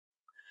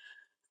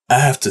I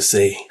have to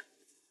say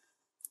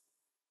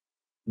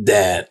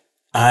that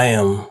I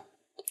am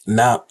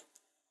not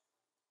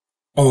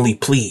only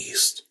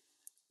pleased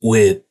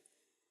with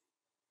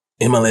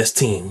MLS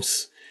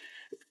teams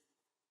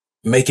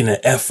making an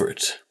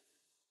effort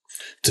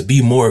to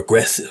be more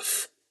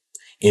aggressive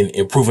in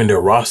improving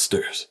their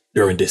rosters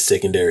during this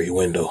secondary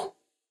window.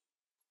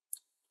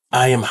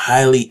 I am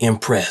highly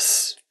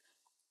impressed.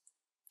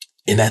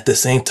 And at the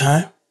same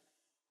time,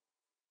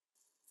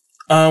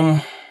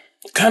 I'm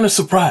kind of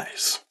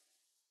surprised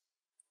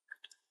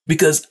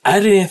because I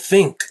didn't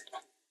think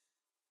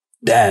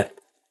that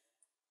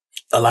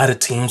a lot of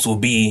teams will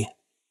be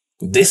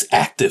this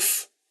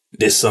active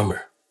this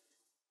summer.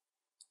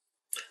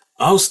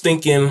 I was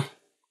thinking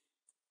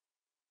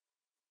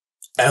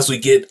as we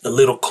get a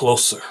little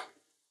closer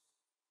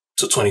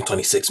to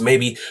 2026,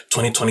 maybe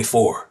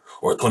 2024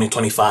 or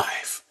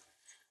 2025,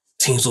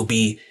 teams will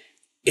be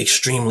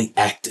extremely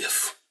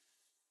active.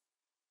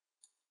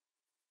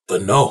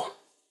 But no.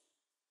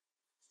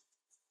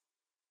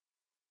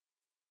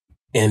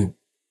 And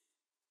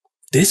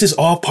this is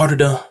all part of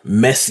the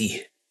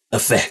Messi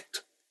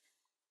effect.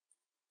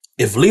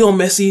 If Leo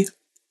Messi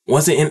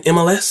wasn't in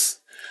MLS,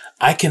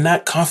 I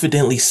cannot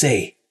confidently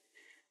say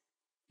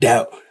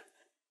that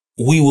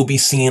we will be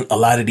seeing a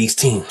lot of these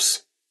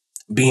teams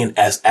being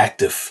as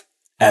active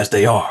as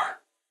they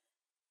are.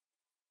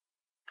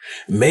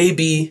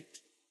 Maybe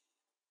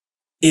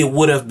it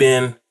would have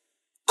been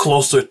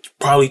closer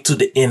probably to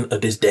the end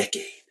of this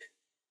decade.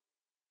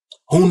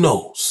 Who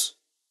knows?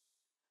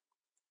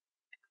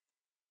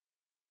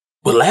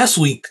 But last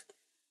week,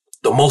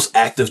 the most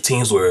active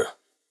teams were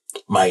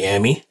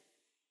Miami,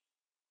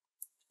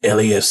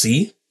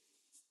 LAFC,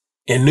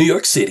 and New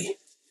York City.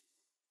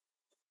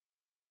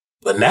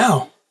 But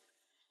now,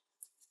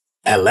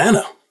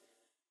 Atlanta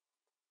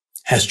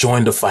has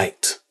joined the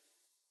fight.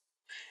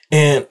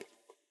 And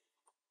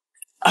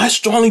I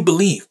strongly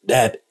believe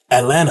that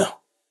Atlanta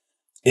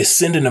is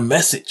sending a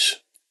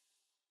message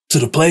to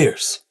the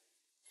players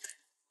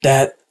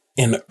that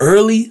an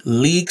early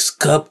Leagues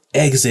Cup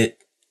exit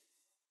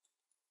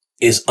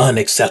is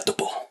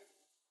unacceptable.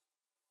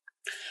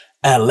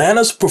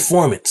 Atlanta's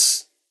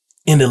performance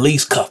in the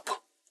Leagues Cup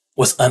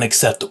was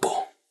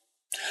unacceptable.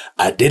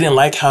 I didn't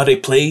like how they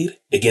played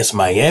against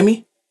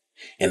Miami,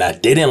 and I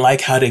didn't like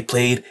how they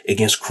played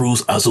against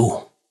Cruz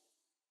Azul.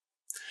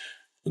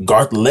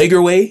 Garth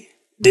Lagerwey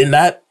did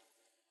not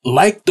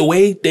like the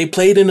way they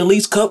played in the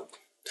Leagues Cup.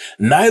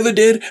 Neither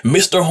did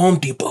Mr. Home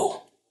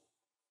Depot.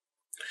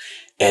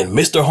 And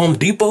Mr. Home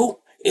Depot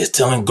is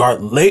telling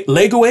Garth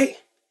Lagerwey,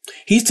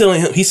 he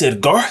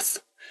said,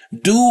 Garth,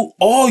 do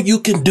all you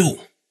can do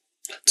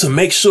to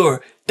make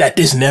sure that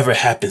this never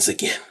happens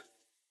again.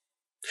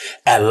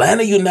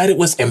 Atlanta United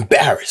was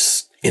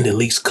embarrassed in the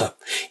Leagues Cup,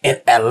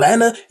 and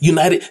Atlanta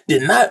United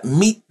did not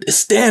meet the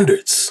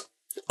standards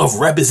of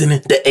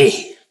representing the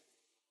A.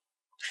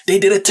 They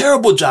did a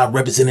terrible job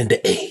representing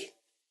the A.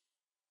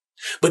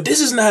 But this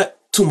is not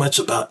too much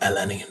about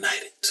Atlanta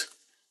United.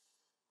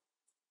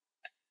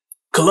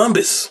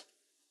 Columbus.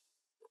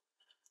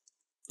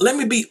 Let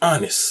me be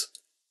honest.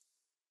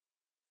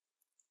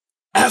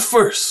 At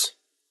first,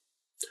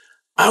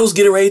 I was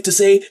getting ready to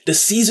say the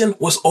season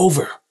was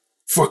over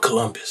for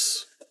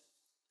Columbus.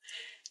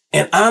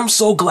 And I'm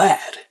so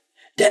glad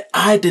that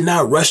I did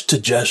not rush to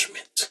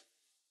judgment,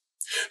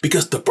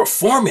 because the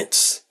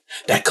performance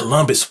that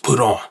Columbus put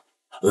on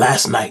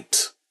last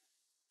night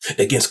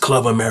against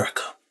Club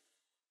America,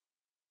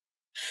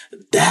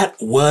 that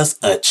was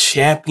a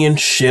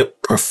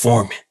championship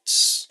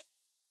performance.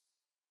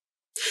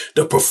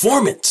 The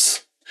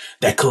performance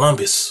that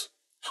Columbus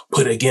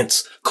put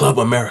against Club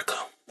America,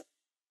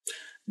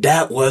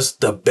 that was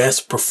the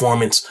best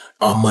performance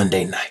on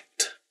Monday night.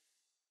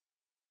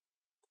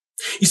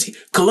 You see,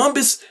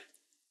 Columbus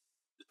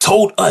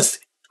told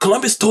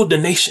the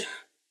nation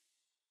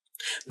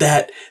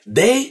that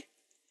they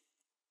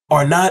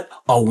are not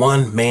a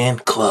one-man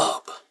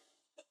club.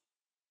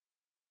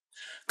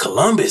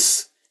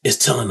 Columbus is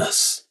telling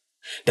us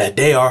that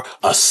they are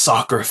a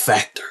soccer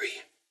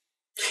factory.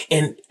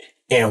 And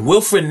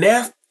Wilfred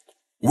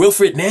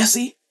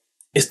Nancy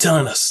is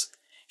telling us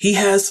he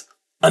has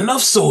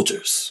enough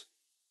soldiers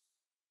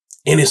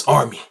in his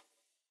army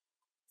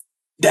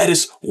that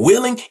is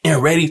willing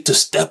and ready to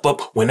step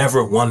up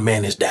whenever one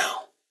man is down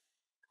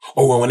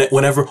or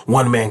whenever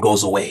one man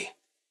goes away.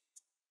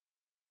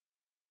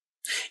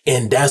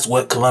 And that's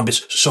what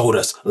Columbus showed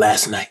us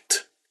last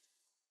night.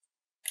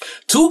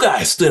 Two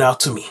guys stood out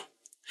to me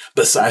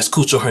besides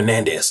Cucho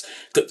Hernandez.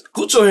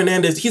 Cucho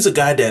Hernandez, he's a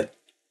guy that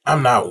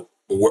I'm not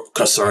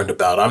concerned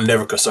about. I'm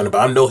never concerned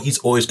about. I know he's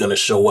always going to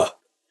show up.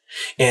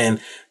 And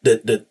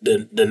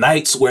the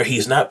nights where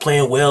he's not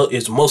playing well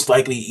is most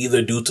likely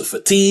either due to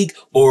fatigue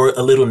or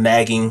a little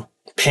nagging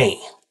pain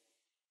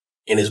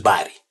in his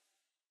body.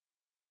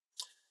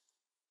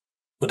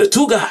 But the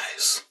two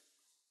guys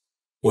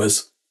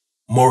was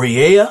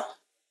Moriea,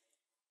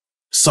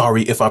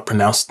 sorry if I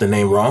pronounced the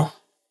name wrong,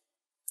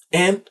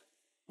 and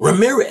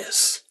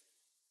Ramirez.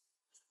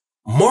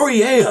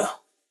 Moriea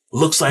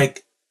looks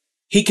like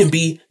He can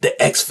be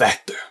the X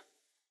factor.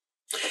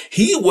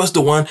 He was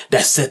the one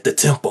that set the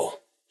tempo.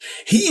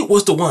 He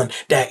was the one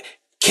that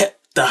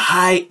kept the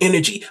high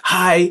energy,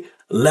 high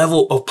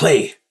level of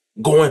play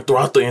going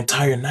throughout the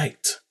entire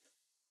night.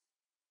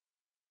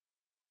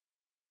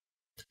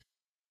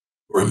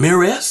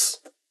 Ramirez,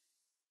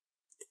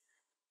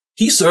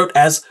 he served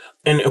as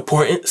an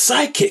important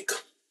sidekick.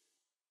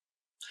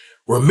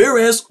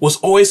 Ramirez was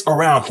always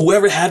around.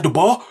 Whoever had the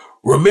ball,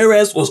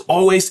 Ramirez was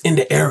always in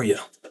the area.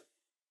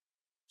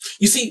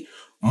 You see,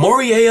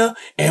 Moriya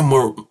and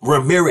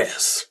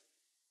Ramirez,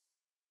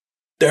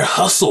 their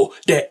hustle,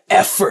 their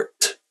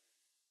effort,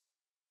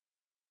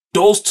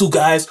 those two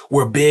guys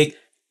were big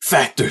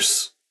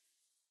factors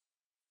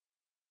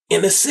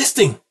in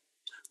assisting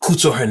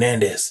Cucho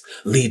Hernandez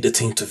lead the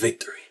team to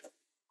victory.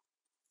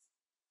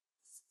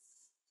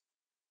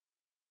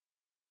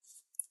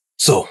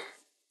 So,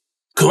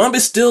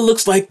 Columbus still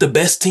looks like the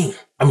best team.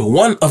 I mean,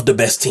 one of the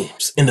best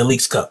teams in the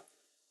Leagues Cup.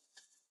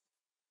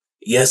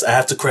 Yes, I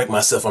have to correct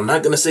myself. I'm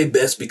not going to say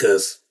best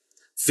because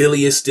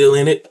Philly is still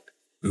in it.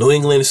 New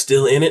England is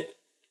still in it.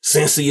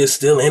 Cincy is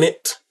still in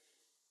it.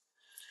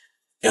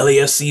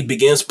 LAFC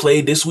begins play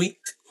this week.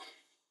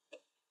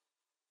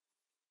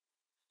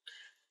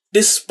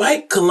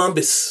 Despite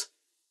Columbus'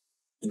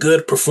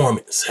 good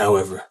performance,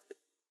 however,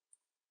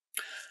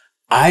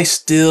 I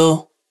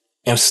still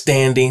am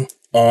standing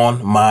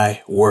on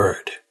my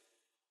word.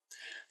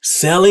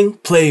 Selling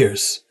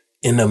players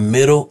in the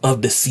middle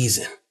of the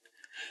season.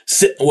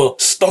 Well,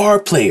 star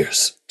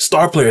players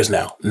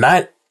now,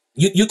 not,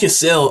 you can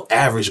sell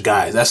average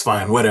guys. That's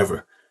fine,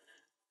 whatever.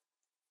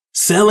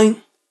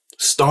 Selling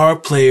star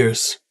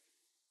players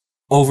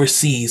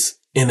overseas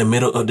in the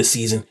middle of the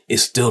season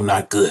is still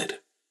not good.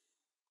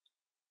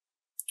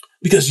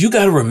 Because you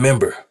got to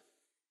remember,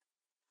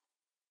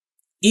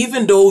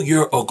 even though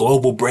you're a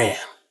global brand,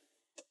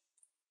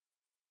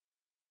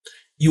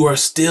 you are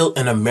still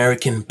an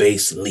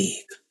American-based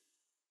league.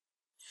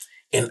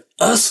 And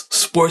us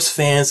sports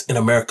fans in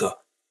America,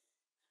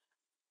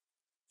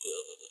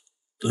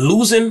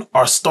 losing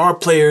our star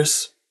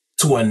players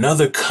to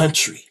another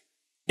country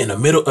in the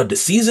middle of the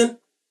season,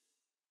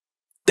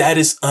 that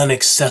is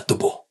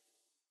unacceptable.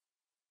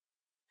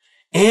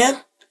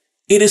 And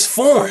it is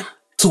foreign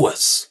to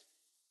us.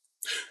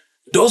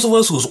 Those of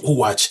us who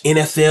watch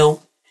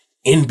NFL,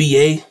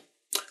 NBA,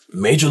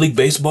 Major League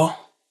Baseball,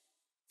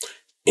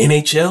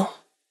 NHL,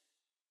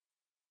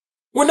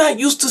 we're not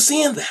used to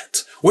seeing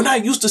that. We're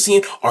not used to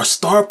seeing our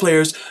star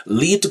players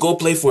leave to go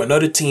play for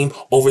another team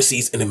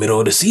overseas in the middle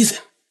of the season.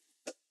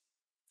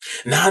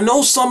 Now, I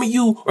know some of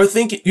you are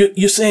thinking,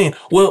 you're saying,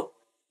 well,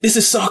 this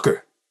is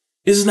soccer.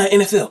 This is not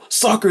NFL.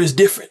 Soccer is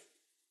different.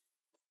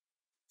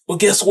 Well,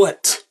 guess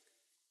what?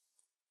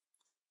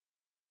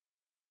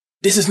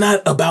 This is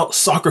not about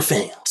soccer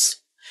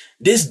fans.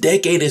 This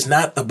decade is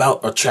not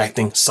about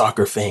attracting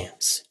soccer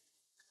fans.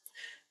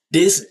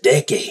 This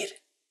decade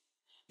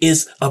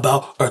is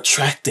about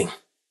attracting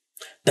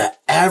the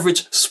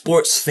average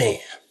sports fan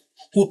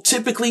who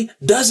typically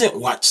doesn't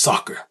watch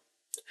soccer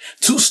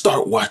to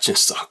start watching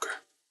soccer.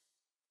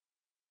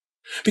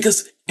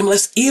 Because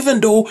unless, even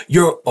though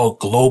you're a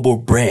global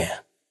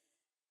brand,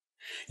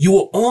 you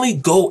will only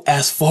go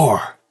as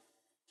far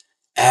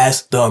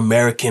as the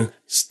Americans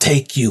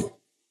take you.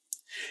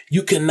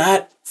 You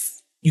cannot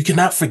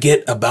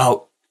forget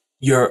about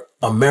your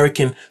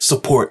American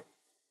support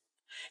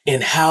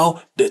and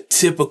how the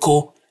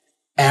typical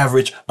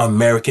average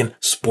American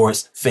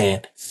sports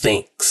fan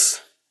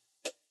thinks.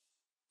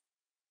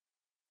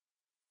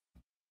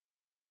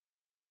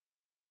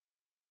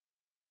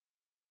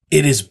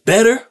 It is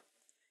better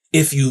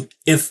if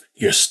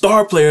your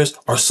star players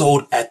are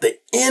sold at the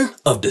end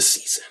of the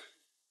season,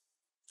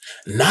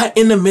 not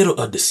in the middle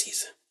of the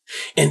season.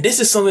 And this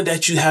is something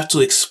that you have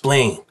to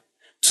explain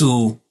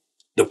to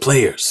the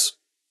players.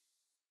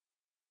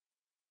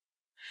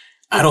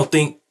 I don't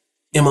think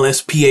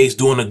MLSPA is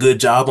doing a good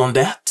job on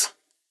that.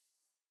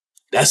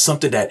 That's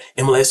something that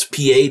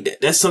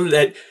that's something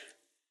that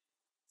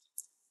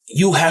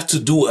you have to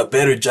do a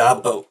better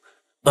job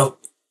of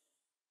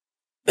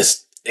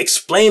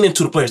explaining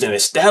to the players and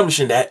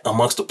establishing that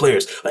amongst the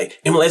players. Like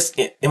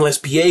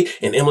MLSPA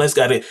and MLS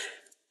got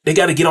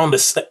to get on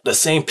the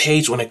same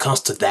page when it comes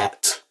to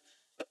that.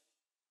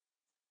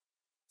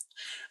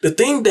 The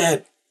thing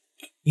that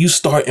you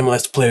star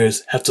MLS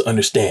players have to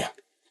understand,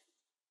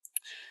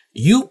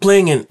 you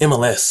playing in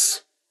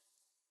MLS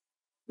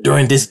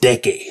during this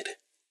decade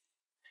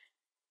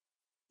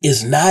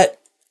is not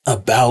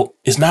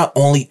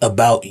only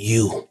about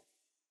you.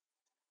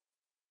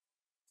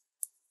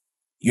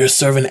 You're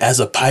serving as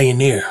a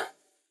pioneer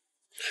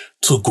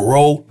to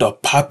grow the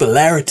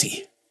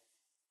popularity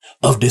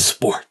of this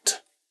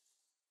sport.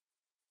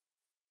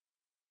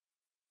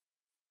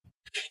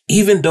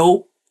 Even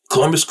though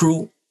Columbus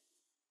Crew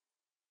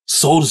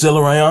sold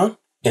Zelarayan,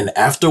 and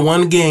after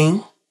one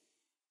game,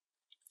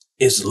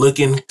 it's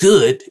looking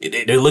good,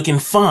 they're looking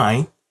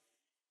fine,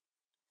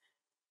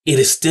 it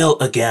is still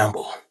a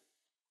gamble.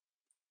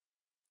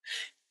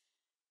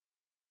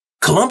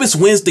 Columbus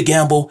wins the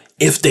gamble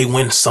if they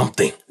win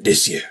something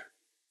this year.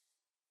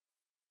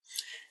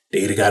 They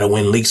either got to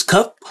win Leagues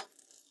Cup,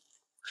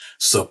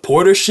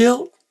 Supporter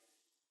Shield,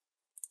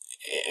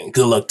 and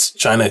good luck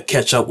trying to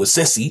catch up with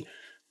Cincy,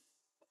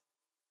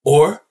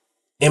 or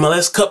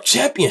MLS Cup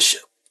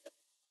Championship.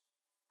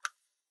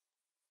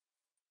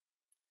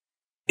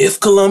 If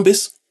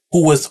Columbus,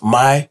 who was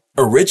my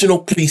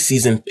original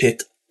preseason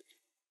pick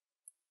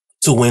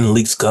to win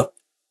Leagues Cup,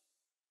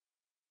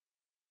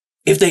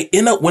 if they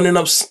end up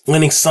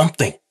winning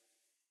something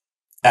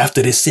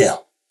after this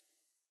sale,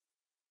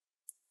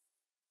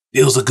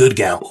 it was a good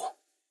gamble.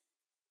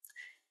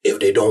 If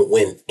they don't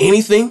win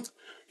anything,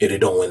 if they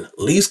don't win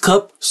Leagues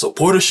Cup,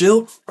 Supporter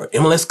Shield, or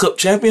MLS Cup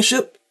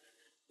Championship,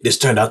 this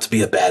turned out to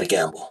be a bad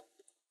gamble.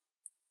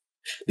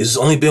 This has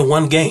only been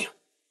one game.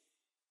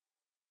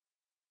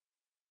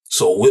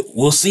 So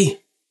we'll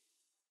see.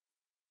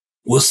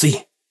 We'll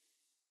see.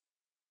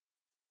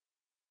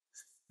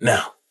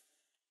 Now,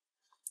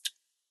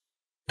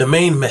 the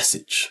main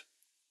message.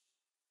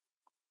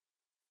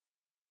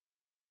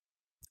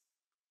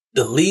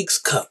 The Leagues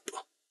Cup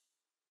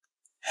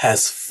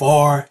has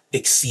far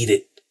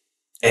exceeded.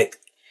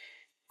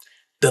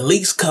 The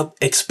Leagues Cup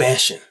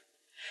expansion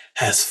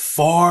has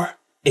far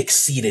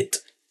exceeded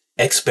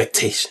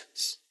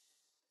expectations.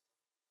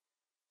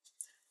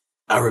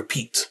 I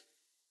repeat,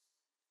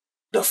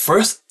 the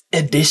first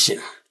edition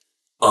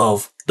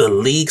of the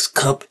Leagues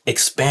Cup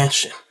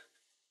expansion,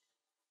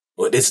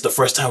 well, this is the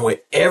first time where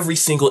every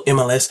single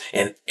MLS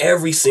and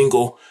every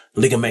single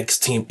Liga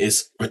MX team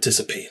is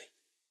participating.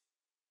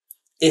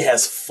 It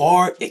has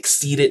far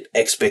exceeded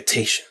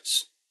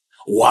expectations.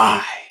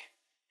 Why?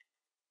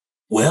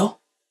 Well,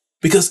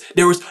 because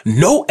there was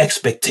no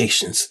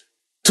expectations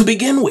to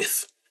begin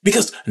with.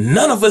 Because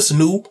none of us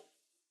knew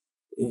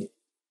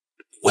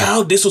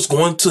how this was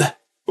going to,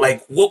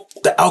 what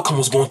the outcome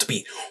was going to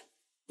be.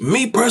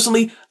 Me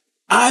personally,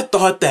 I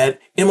thought that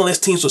MLS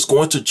teams was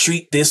going to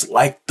treat this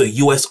like the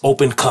US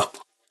Open Cup,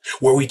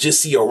 where we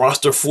just see a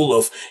roster full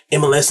of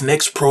MLS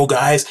Next Pro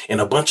guys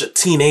and a bunch of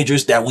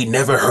teenagers that we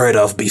never heard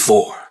of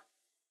before.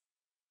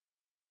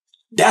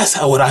 That's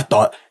what I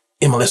thought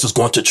MLS was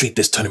going to treat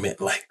this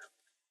tournament like.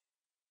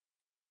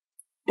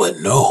 But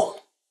no.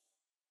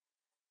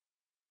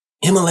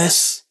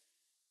 MLS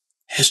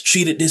has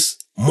treated this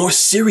more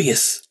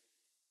serious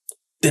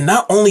than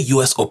not only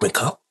US Open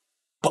Cup,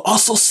 but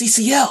also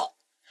CCL.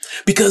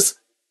 Because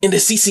in the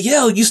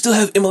CCL, you still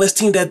have MLS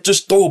teams that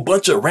just throw a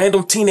bunch of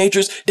random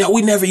teenagers that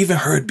we never even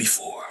heard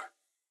before.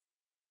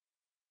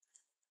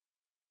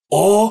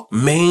 All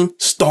main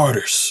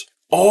starters,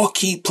 all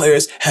key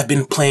players have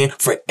been playing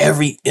for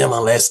every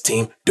MLS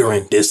team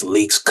during this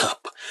Leagues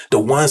Cup. The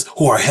ones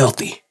who are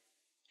healthy.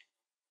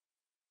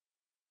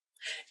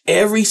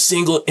 Every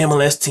single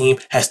MLS team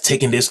has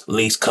taken this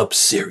Leagues Cup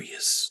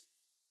serious.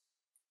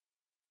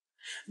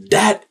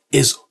 That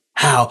is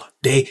how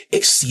they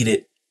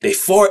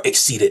far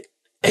exceeded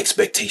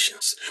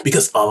expectations.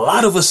 Because a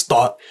lot of us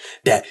thought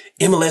that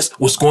MLS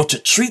was going to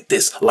treat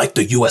this like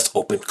the US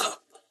Open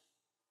Cup.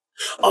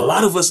 A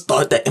lot of us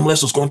thought that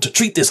MLS was going to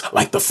treat this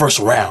like the first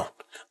round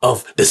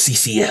of the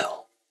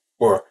CCL,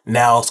 or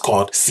now it's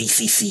called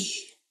CCC.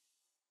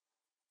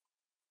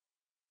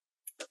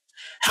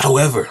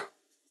 However,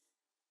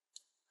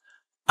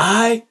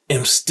 I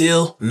am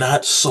still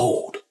not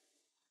sold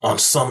on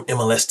some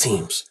MLS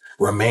teams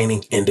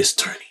remaining in this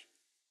tourney.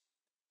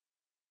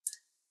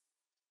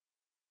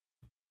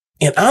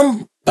 And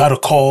I'm about to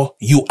call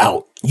you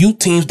out. You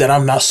teams that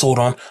I'm not sold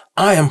on,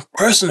 I am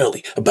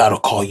personally about to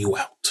call you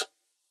out.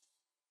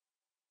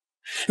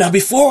 Now,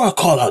 before I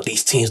call out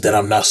these teams that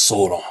I'm not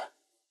sold on,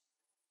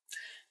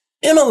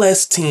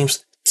 MLS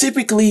teams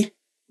typically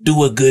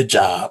do a good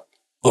job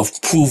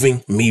of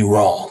proving me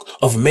wrong,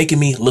 of making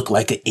me look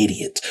like an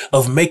idiot,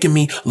 of making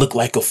me look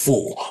like a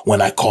fool when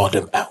I call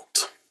them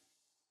out.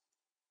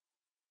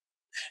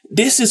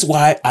 This is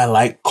why I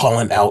like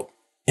calling out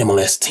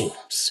MLS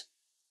teams.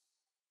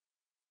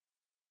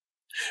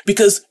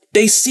 Because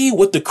they see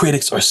what the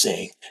critics are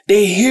saying.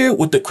 They hear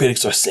what the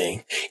critics are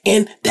saying.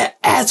 And that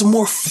adds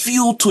more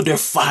fuel to their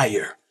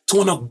fire to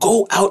want to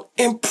go out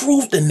and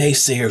prove the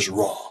naysayers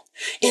wrong.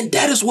 And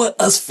that is what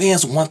us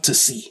fans want to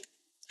see.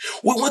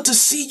 We want to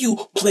see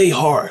you play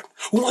hard.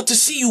 We want to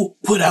see you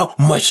put out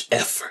much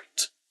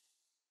effort.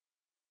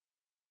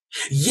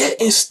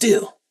 Yet and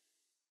still,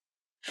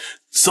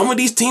 some of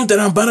these teams that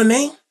I'm about to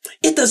name,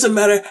 it doesn't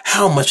matter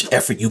how much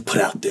effort you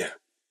put out there.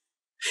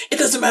 It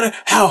doesn't matter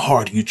how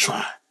hard you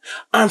try.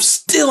 I'm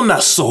still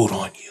not sold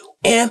on you.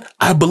 And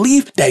I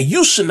believe that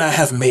you should not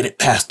have made it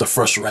past the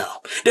first round.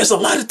 There's a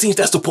lot of teams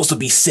that's supposed to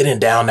be sitting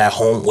down at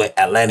home with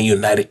Atlanta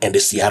United and the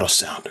Seattle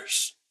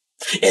Sounders.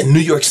 And New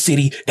York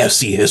City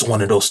FC is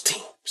one of those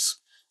teams.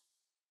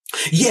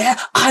 Yeah,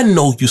 I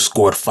know you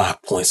scored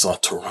 5 points on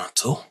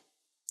Toronto.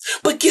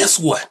 But guess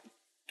what?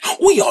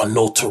 We all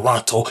know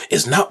Toronto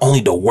is not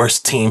only the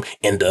worst team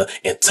in the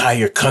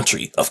entire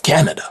country of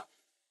Canada.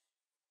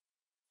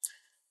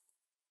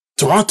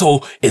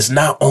 Toronto is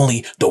not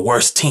only the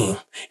worst team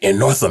in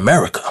North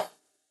America.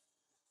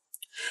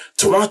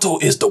 Toronto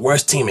is the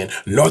worst team in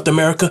North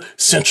America,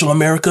 Central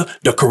America,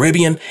 the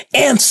Caribbean,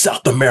 and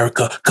South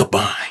America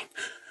combined.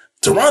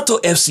 Toronto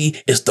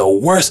FC is the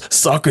worst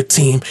soccer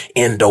team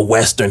in the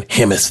Western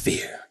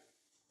Hemisphere.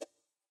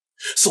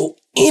 So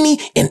any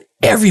and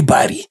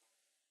everybody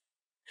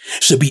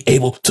should be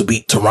able to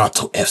beat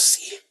Toronto FC.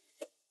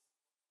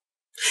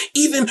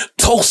 Even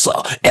Tulsa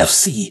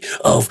FC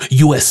of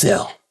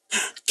USL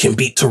can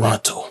beat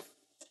Toronto.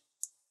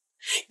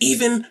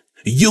 Even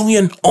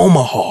Union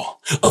Omaha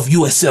of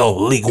USL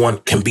League One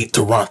can beat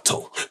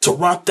Toronto.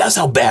 That's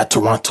how bad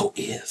Toronto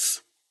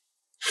is.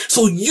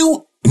 So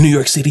you, New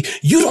York City,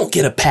 you don't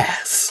get a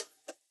pass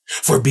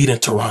for beating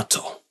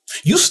Toronto.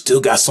 You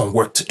still got some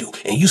work to do,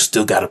 and you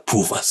still got to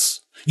prove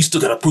us. You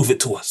still got to prove it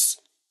to us.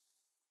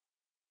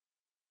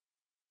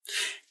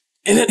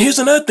 And then here's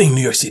another thing,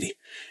 New York City.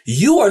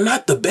 You are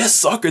not the best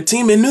soccer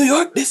team in New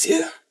York this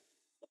year.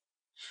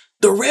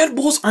 The Red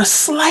Bulls are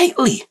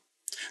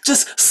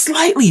just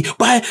slightly,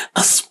 by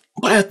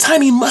a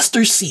tiny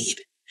mustard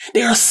seed.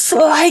 They are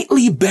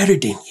slightly better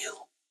than you.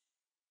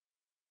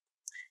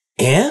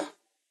 And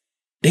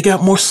they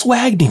got more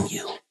swag than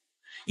you.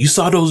 You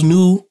saw those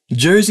new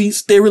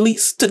jerseys they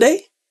released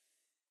today?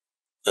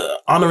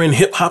 Honoring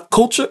hip hop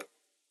culture.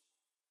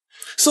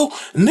 So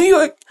New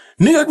York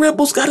Red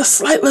Bulls got a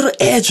slight little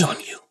edge on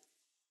you.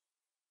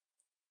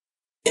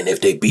 And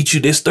if they beat you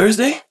this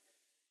Thursday,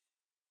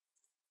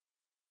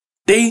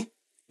 they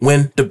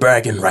win the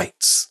bragging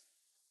rights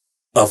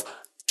of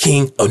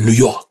King of New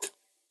York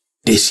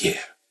this year.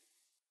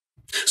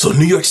 So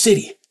New York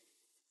City,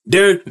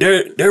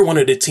 they're one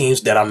of the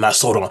teams that I'm not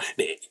sold on.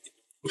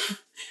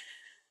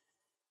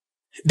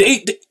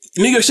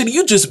 New York City,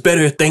 you just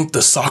better thank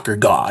the soccer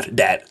god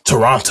that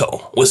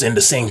Toronto was in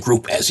the same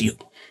group as you.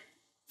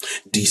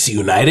 DC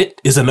United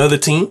is another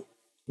team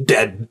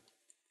that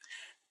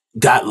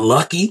got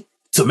lucky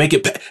to make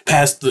it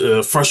past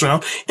the first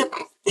round. And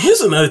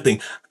here's another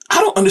thing.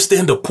 I don't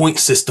understand the point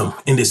system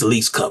in this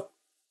Leagues Cup,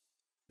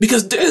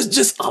 because there's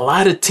just a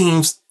lot of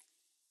teams,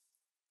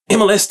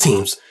 MLS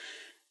teams,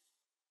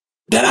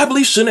 that I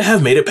believe shouldn't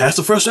have made it past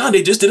the first round.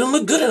 They just didn't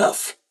look good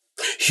enough.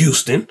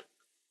 Houston,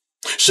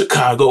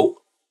 Chicago,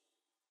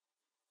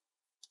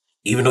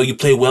 even though you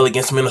played well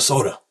against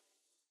Minnesota.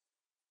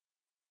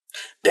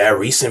 That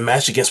recent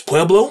match against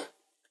Pueblo,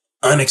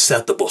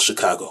 unacceptable,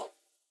 Chicago.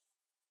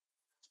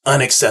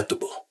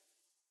 Unacceptable.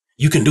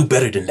 You can do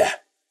better than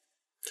that.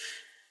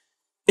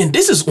 And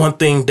this is one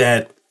thing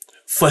that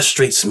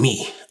frustrates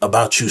me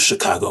about you,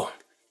 Chicago.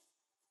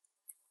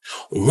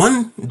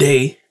 One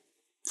day,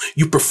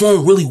 you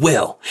perform really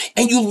well,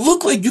 and you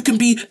look like you can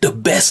be the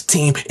best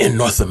team in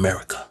North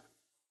America.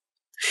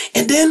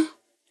 And then,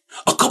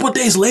 a couple of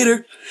days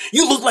later,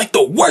 you look like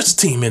the worst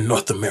team in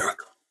North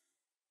America.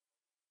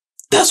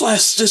 That's why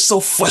it's just so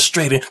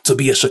frustrating to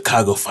be a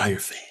Chicago Fire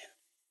fan.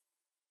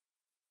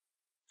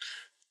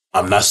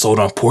 I'm not sold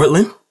on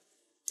Portland.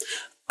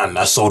 I'm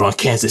not sold on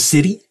Kansas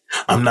City.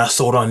 I'm not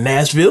sold on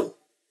Nashville.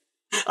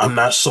 I'm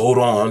not sold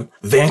on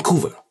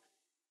Vancouver.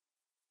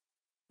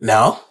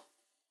 Now,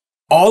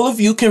 all of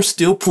you can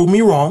still prove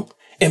me wrong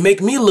and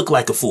make me look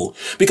like a fool.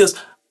 Because,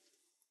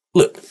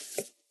 look,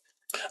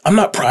 I'm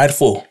not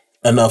prideful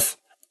enough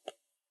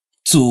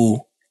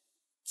to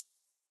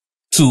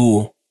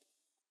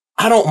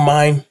I don't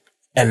mind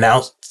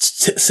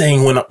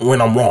saying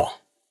when I'm wrong.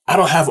 I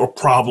don't have a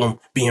problem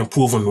being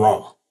proven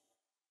wrong.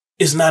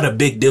 It's not a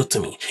big deal to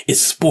me. It's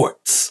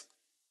sports.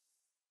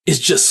 It's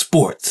just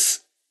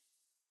sports.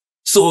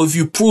 So if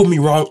you prove me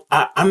wrong,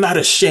 I'm not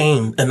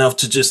ashamed enough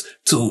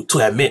to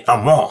admit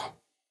I'm wrong.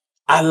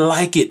 I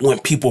like it when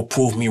people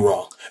prove me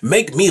wrong.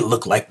 Make me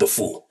look like the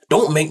fool.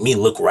 Don't make me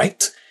look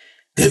right.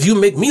 If you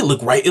make me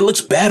look right, it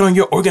looks bad on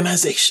your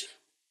organization.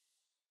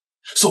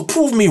 So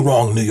prove me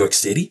wrong, New York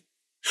City.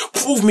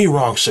 Prove me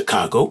wrong,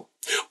 Chicago.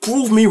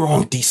 Prove me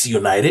wrong, DC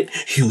United,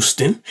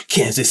 Houston,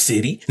 Kansas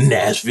City,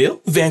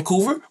 Nashville,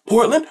 Vancouver,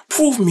 Portland.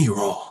 Prove me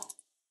wrong.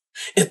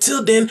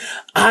 Until then,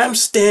 I'm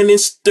standing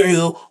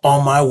still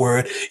on my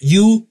word.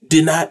 You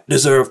did not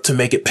deserve to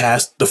make it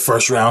past the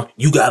first round.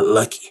 You got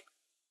lucky.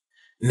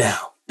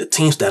 Now, the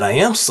teams that I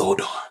am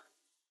sold on.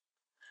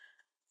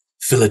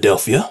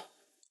 Philadelphia.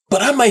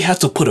 But I might have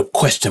to put a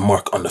question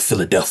mark on the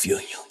Philadelphia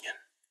Union.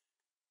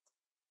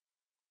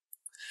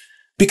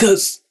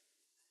 Because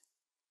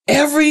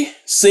every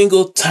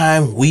single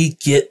time we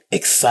get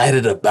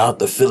excited about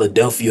the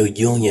Philadelphia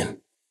Union,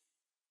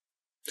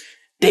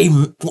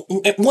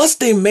 once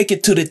they make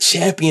it to the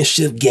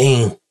championship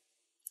game,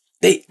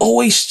 they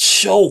always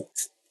choke.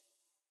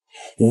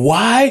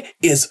 Why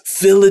is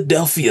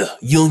Philadelphia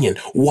Union,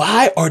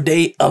 why are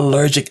they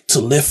allergic to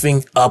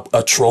lifting up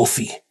a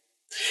trophy?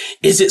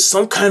 Is it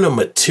some kind of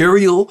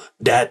material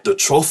that the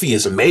trophy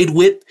is made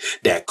with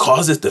that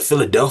causes the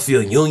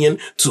Philadelphia Union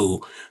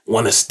to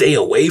want to stay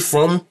away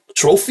from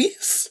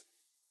trophies?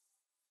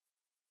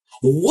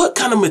 What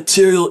kind of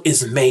material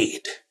is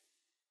made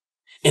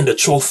in the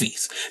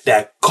trophies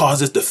that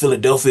causes the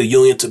Philadelphia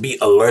Union to be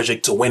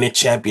allergic to winning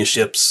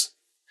championships,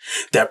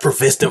 that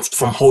prevents them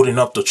from holding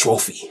up the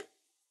trophy?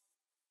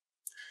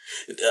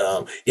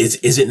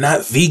 Is it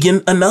not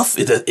vegan enough?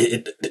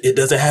 It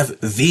doesn't have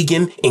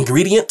vegan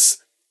ingredients?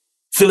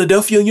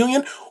 Philadelphia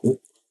Union,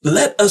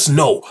 Let us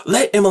know.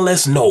 Let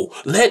MLS know.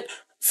 Let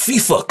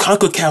FIFA,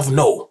 CONCACAF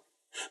know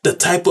the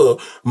type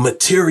of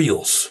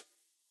materials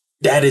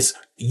that is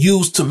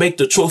used to make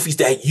the trophies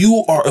that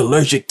you are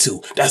allergic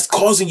to, that's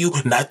causing you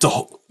not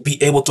to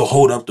be able to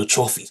hold up the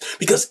trophies.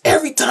 Because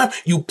every time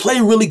you play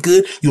really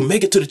good, you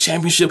make it to the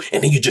championship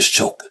and then you just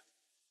choke.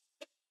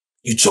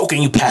 You choke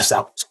and you pass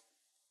out.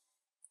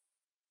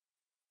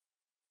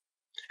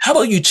 How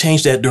about you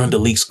change that during the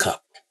Leagues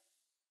Cup?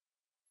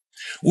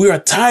 We are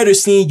tired of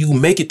seeing you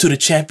make it to the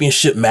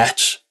championship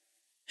match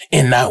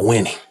and not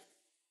winning.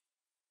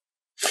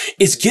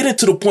 It's getting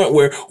to the point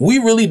where we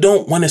really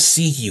don't want to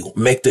see you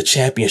make the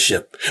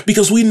championship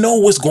because we know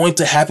what's going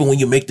to happen when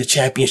you make the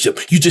championship.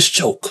 You just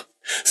choke.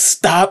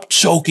 Stop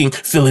choking,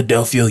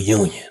 Philadelphia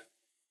Union.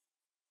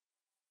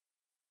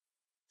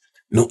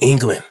 New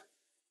England.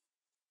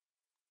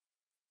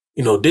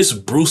 This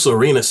Bruce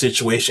Arena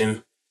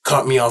situation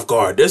caught me off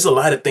guard. There's a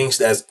lot of things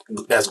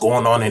that's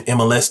going on in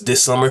MLS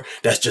this summer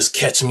that's just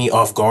catching me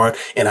off guard,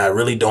 and I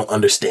really don't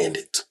understand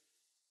it.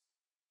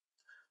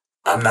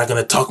 I'm not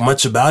going to talk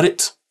much about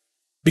it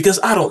because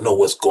I don't know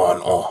what's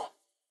going on.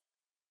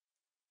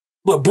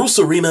 But Bruce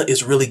Arena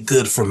is really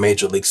good for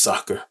Major League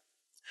Soccer.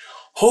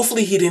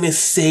 Hopefully he didn't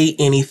say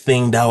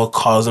anything that would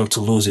cause him to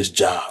lose his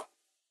job.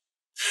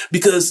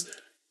 Because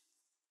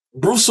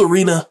Bruce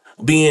Arena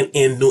being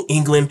in New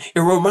England, it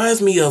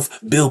reminds me of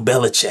Bill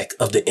Belichick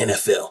of the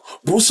NFL.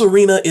 Bruce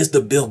Arena is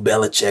the Bill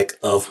Belichick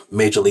of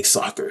Major League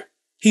Soccer.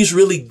 He's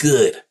really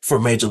good for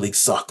Major League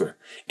Soccer.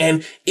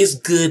 And it's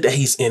good that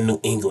he's in New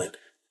England.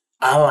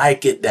 I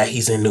like it that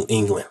he's in New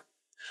England.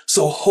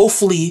 So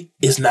hopefully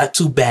it's not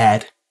too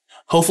bad.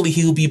 Hopefully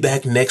he'll be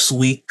back next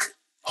week.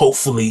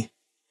 Hopefully.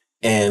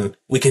 And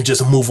we can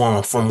just move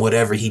on from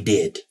whatever he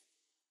did.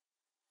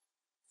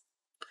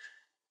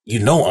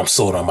 I'm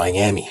sold on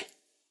Miami.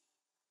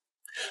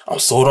 I'm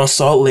sold on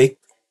Salt Lake.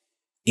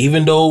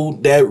 Even though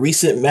that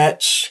recent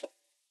match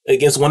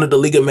against one of the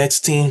Liga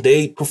MX teams,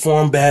 they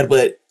performed bad.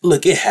 But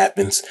look, it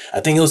happens.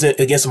 I think it was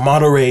against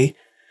Monterrey.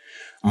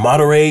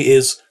 Monterrey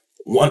is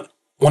one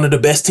of the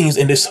best teams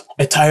in this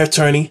entire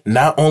tourney.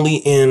 Not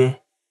only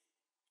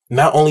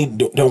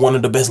they're one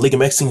of the best Liga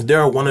MX teams,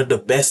 they're one of the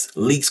best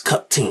Leagues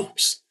Cup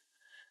teams.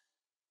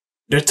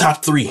 They're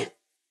top 3.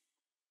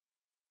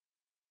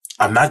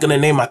 I'm not going to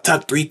name my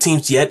top 3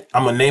 teams yet.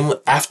 I'm going to name them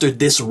after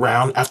this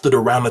round, after the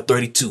round of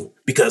 32.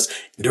 Because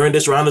during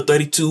this round of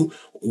 32,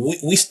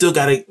 we still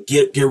got to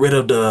get rid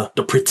of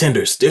the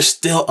pretenders. There's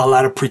still a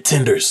lot of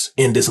pretenders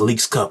in this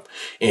Leagues Cup.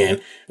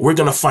 And we're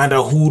going to find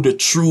out who the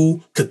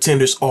true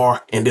contenders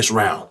are in this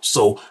round.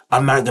 So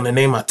I'm not going to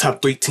name my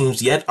top 3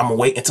 teams yet. I'm going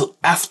to wait until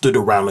after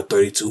the round of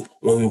 32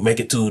 when we make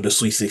it to the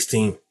Sweet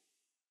 16.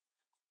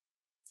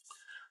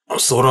 I'm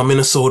sold on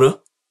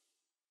Minnesota.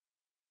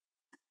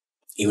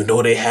 Even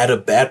though they had a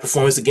bad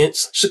performance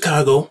against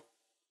Chicago.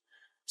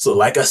 So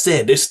like I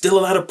said, there's still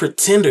a lot of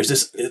pretenders.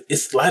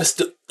 It's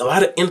a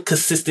lot of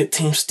inconsistent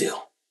teams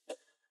still.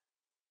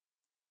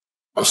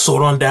 I'm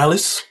sold on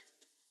Dallas.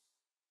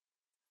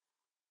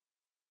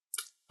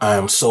 I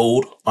am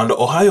sold on the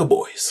Ohio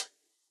boys.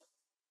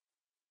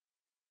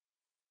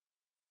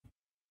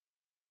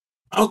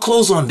 I'll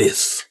close on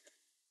this.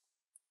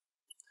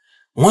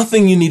 One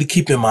thing you need to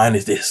keep in mind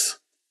is this.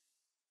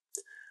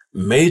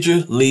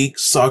 Major League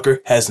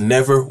Soccer has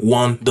never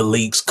won the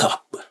Leagues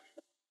Cup.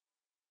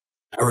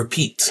 I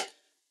repeat,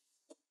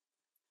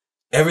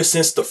 ever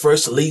since the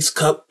first Leagues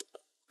Cup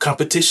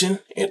competition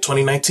in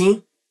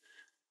 2019,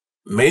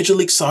 Major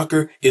League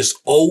Soccer is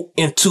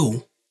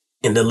 0-2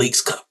 in the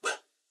Leagues Cup.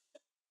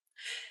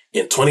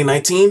 In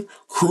 2019,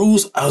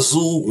 Cruz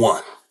Azul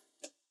won.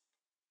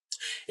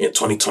 In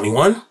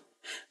 2021,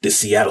 the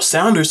Seattle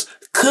Sounders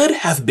could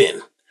have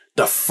been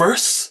the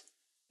first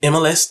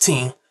MLS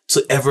team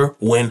to ever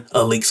win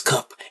a Leagues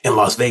Cup in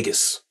Las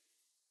Vegas.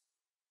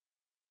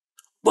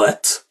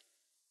 But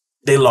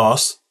they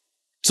lost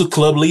to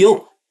Club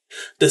Leon,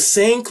 the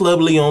same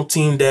Club Leon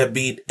team that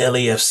beat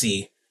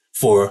LAFC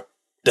for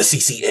the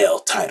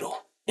CCL title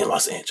in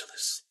Los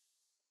Angeles.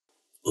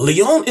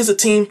 Leon is a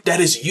team that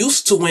is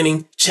used to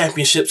winning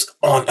championships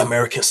on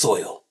American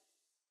soil.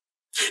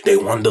 They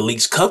won the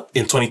Leagues Cup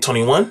in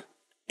 2021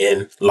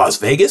 in Las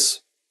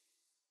Vegas.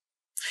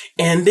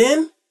 And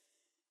then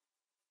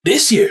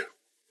this year,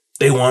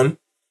 they won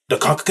the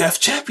CONCACAF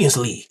Champions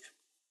League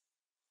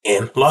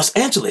in Los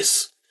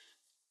Angeles.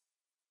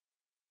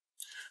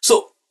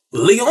 So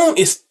Leon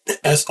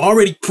has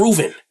already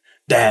proven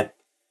that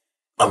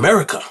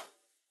America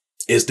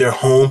is their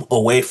home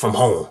away from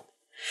home.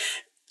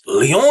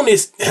 Leon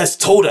has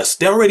told us,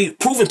 they're already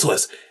proven to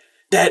us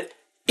that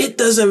it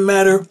doesn't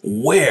matter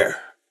where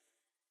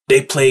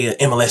they play an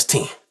MLS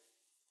team.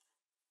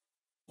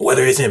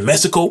 Whether it's in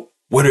Mexico,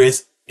 whether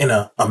it's in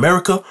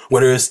America,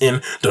 whether it's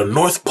in the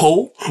North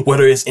Pole,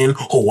 whether it's in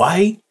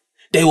Hawaii,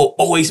 they will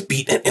always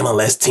beat an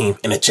MLS team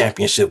in a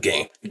championship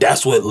game.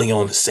 That's what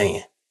Leon is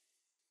saying.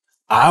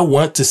 I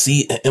want to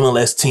see an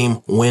MLS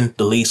team win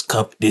the Leagues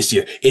Cup this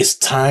year. It's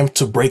time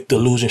to break the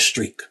losing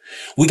streak.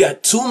 We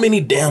got too many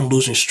damn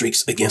losing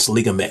streaks against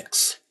Liga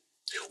MX.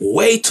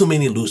 Way too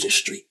many losing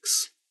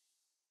streaks.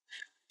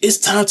 It's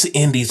time to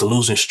end these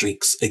losing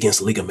streaks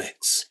against Liga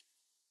MX.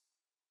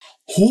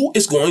 Who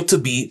is going to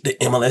be the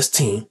MLS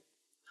team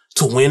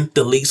to win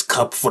the Leagues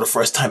Cup for the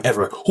first time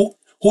ever? Who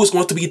is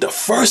going to be the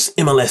first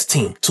MLS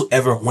team to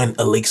ever win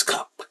a Leagues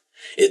Cup?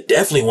 It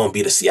definitely won't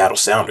be the Seattle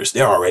Sounders.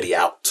 They're already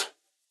out.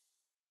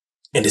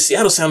 And the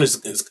Seattle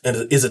Sounders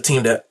is a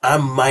team that I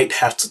might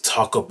have to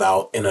talk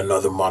about in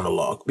another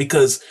monologue,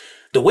 because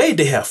the way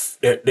they have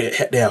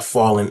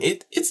fallen,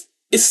 it's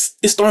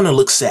starting to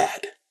look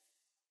sad.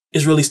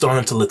 It's really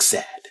starting to look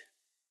sad.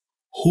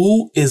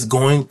 Who is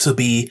going to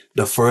be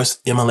the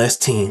first MLS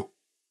team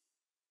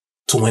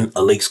to win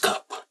a Leagues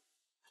Cup?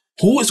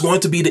 Who is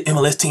going to be the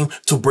MLS team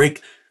to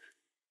break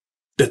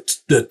the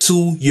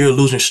 2-year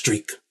losing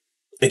streak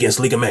against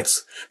Liga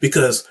MX?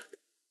 Because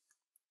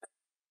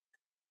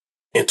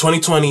in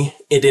 2020,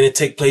 it didn't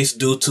take place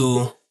due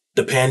to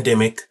the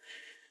pandemic.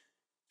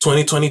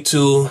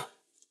 2022,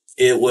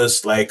 it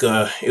was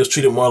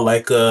treated more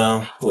like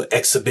an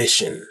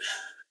exhibition,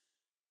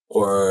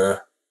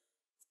 or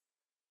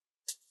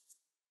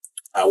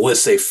I would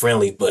say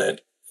friendly,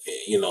 but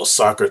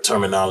soccer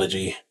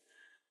terminology.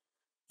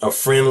 A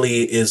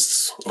friendly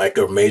is like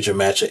a major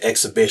match. An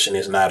exhibition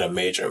is not a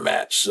major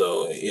match.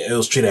 So it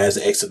was treated as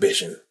an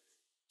exhibition.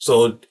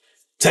 So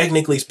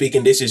technically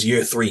speaking, this is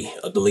year 3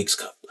 of the Leagues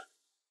Cup.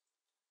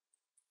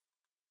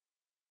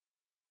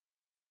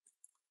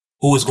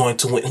 Who is going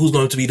to win? Who's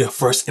going to be the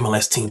first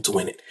MLS team to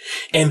win it?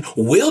 And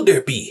will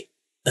there be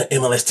an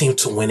MLS team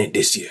to win it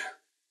this year?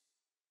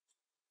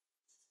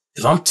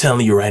 Because I'm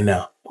telling you right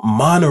now,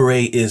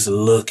 Monterrey is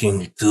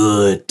looking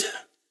good.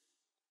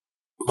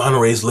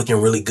 Monterrey is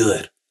looking really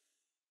good.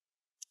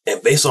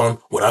 And based on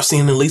what I've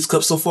seen in the Leagues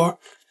Cup so far,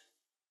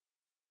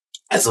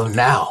 as of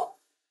now,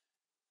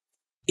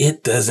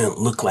 it doesn't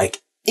look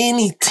like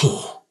any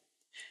team,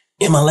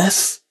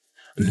 MLS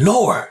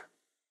nor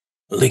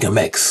Liga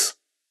MX,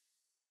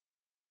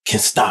 can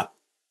stop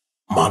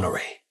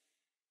Monterrey.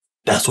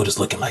 That's what it's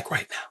looking like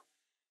right now.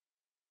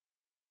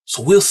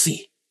 So we'll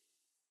see.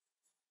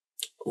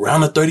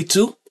 Round of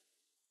 32,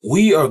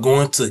 we are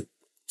going to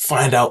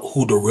find out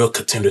who the real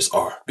contenders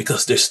are,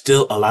 because there's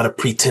still a lot of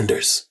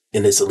pretenders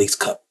in this Leagues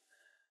Cup.